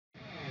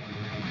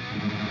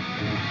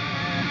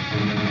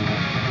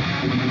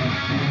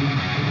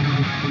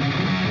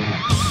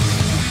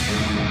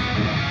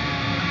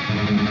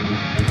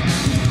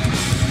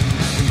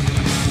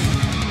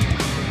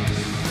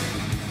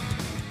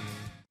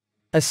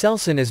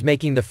ASELSAN is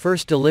making the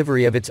first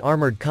delivery of its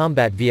Armored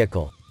Combat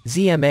Vehicle,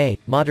 ZMA,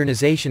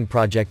 Modernization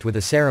Project with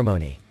a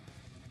ceremony.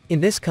 In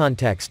this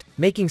context,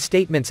 making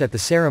statements at the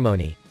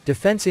ceremony,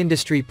 Defense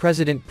Industry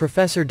President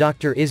Prof.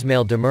 Dr.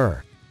 Ismail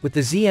Demir, with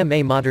the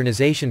ZMA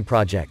Modernization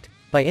Project,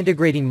 by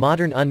integrating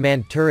modern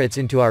unmanned turrets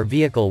into our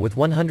vehicle with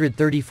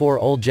 134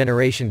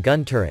 old-generation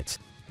gun turrets,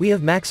 we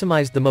have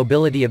maximized the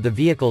mobility of the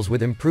vehicles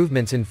with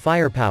improvements in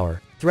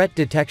firepower, threat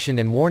detection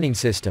and warning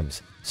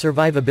systems,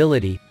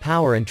 survivability,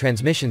 power and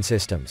transmission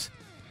systems.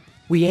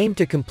 We aim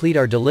to complete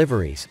our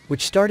deliveries,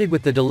 which started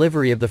with the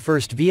delivery of the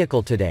first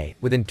vehicle today,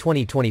 within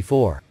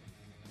 2024.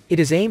 It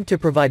is aimed to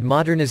provide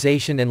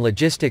modernization and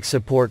logistics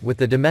support with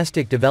the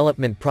domestic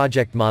development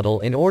project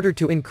model in order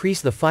to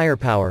increase the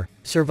firepower,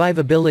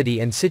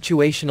 survivability and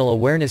situational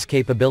awareness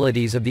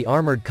capabilities of the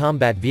Armored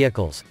Combat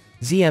Vehicles,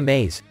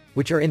 ZMAs,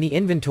 which are in the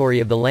inventory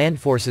of the Land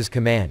Forces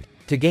Command,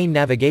 to gain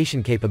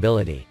navigation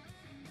capability.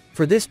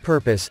 For this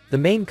purpose, the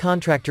main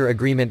contractor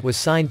agreement was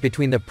signed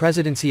between the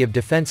Presidency of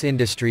Defense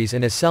Industries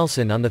and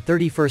ASELSAN on the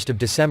 31st of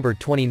December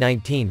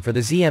 2019 for the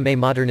ZMA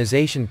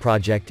Modernization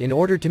Project in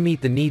order to meet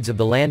the needs of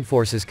the Land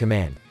Forces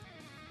Command.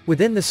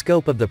 Within the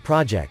scope of the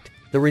project,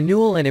 the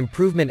renewal and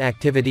improvement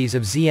activities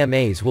of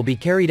ZMAs will be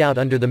carried out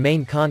under the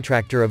main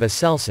contractor of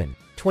ASELSAN,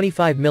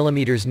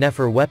 25mm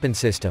Nefer weapon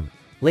system,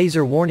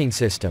 laser warning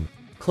system,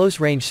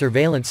 close-range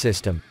surveillance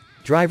system,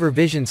 driver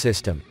vision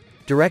system,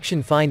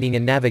 direction finding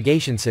and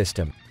navigation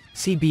system,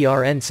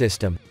 CBRN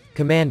system,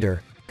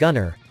 commander,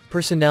 gunner,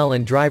 personnel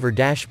and driver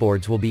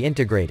dashboards will be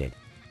integrated.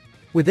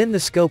 Within the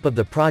scope of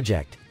the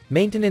project,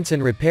 maintenance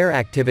and repair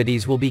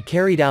activities will be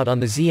carried out on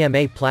the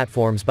ZMA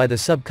platforms by the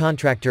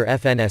subcontractor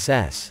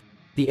FNSS.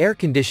 The air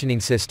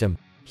conditioning system,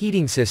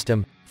 heating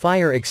system,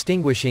 fire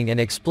extinguishing and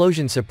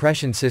explosion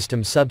suppression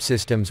system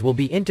subsystems will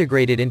be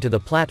integrated into the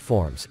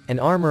platforms, and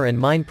armor and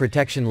mine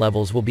protection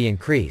levels will be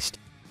increased.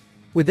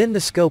 Within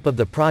the scope of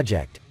the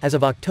project, as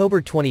of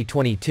October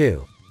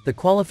 2022, the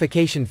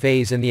qualification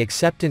phase and the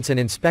acceptance and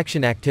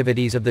inspection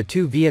activities of the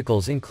two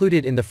vehicles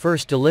included in the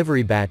first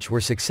delivery batch were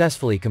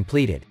successfully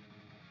completed.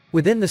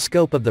 Within the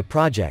scope of the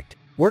project,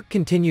 work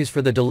continues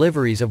for the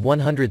deliveries of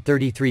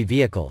 133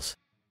 vehicles.